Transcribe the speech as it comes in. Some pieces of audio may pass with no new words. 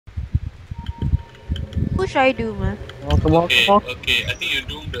push I do, man? Oh, come on, Okay, come on. okay. I think you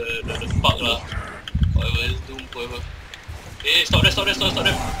doom the spark lah. Whatever, just doom whatever. Hey, stop them, stop them, stop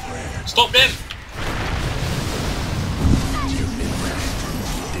them. Stop them!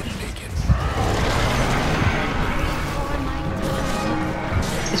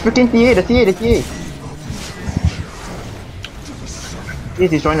 It's freaking TA, the TA. He's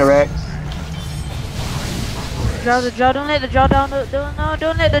destroying the Rex. Draw the draw, don't let the draw down,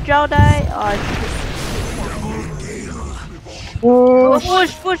 don't let the draw die. Oh shit.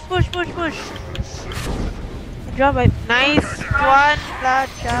 Push. Draw by nice one, blood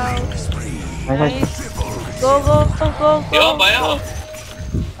child. Nice. Go. They all buy out.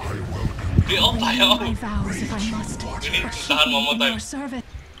 They all buy out. My vows if I must. We need to tahan one more time. Your service.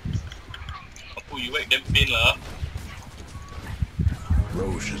 Apu, you whack them pain lah.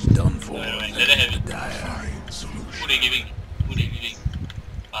 Roche is done for. Let them have it. Who they giving?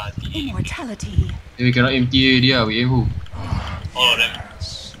 Ah, TA. Immortality. We cannot aim TA dia, we aim who? All of them.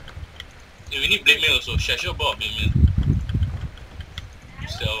 Hey, we need blade mail also. Should I show about blade mail?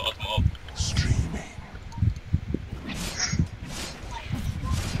 Still ultimate op.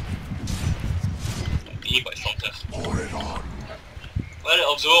 TA quite strong, sir. Well, the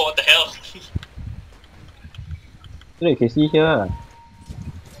observer, what the hell? So you can see here.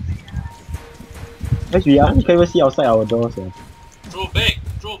 Actually, we can't even see outside our doors. Draw back.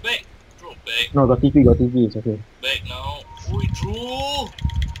 No, got TP, it's okay. Back now. Oi, draw!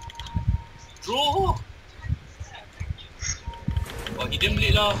 Oh, he didn't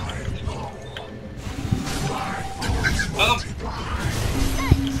bleed lah. Come.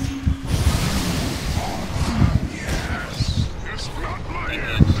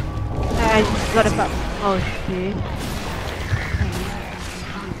 I got a bug. Oh shit.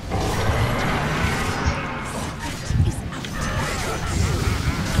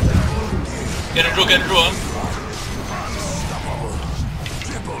 Get a draw.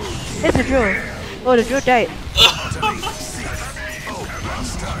 It's a drill. Oh, the drill died.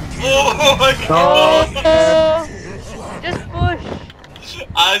 Oh my god! Just push.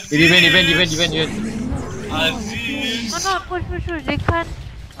 Aziz! Event. Aziz! No, push. They can't.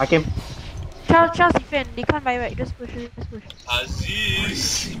 I can. Charles defend. They can't buy back. Just push.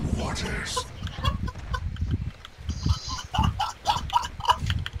 Aziz!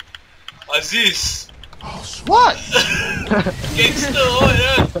 Aziz! What? Gangster, oh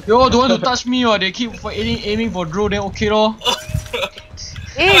yeah! Yo, don't want to touch me or they keep aiming for draw, then okay lor.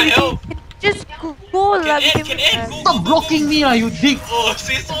 Hey, hell? just go lah. Can end, go! Stop blocking me lah, you dick. Oh,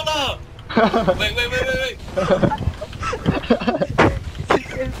 say so lah! Wait.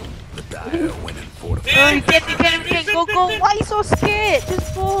 Oh, you can go. Why you so scared?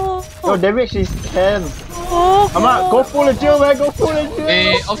 Just go. No, damage is 10. Go. Go full of Jill, man. Go full of Jill.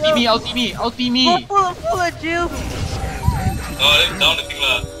 Hey, ulti me. Go full of Jill. Oh, let's down the thing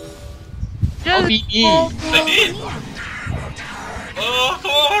lah. Just Ulti me. go. I did! Oh,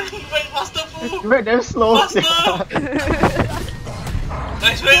 come on! Wait, faster, fool! Make them slow. Faster!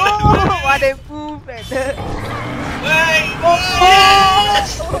 Nice, wait! Oh, why they move at the... Wait!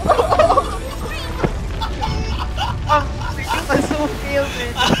 Yes! Oh, you must so feel,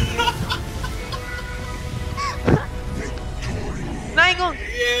 man. Nine.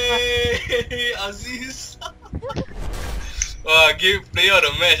 Yay! Aziz! Give player of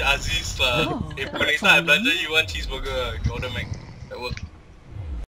the match, Aziz lah. Oh, If next time I belanja you one cheeseburger, you order Mac.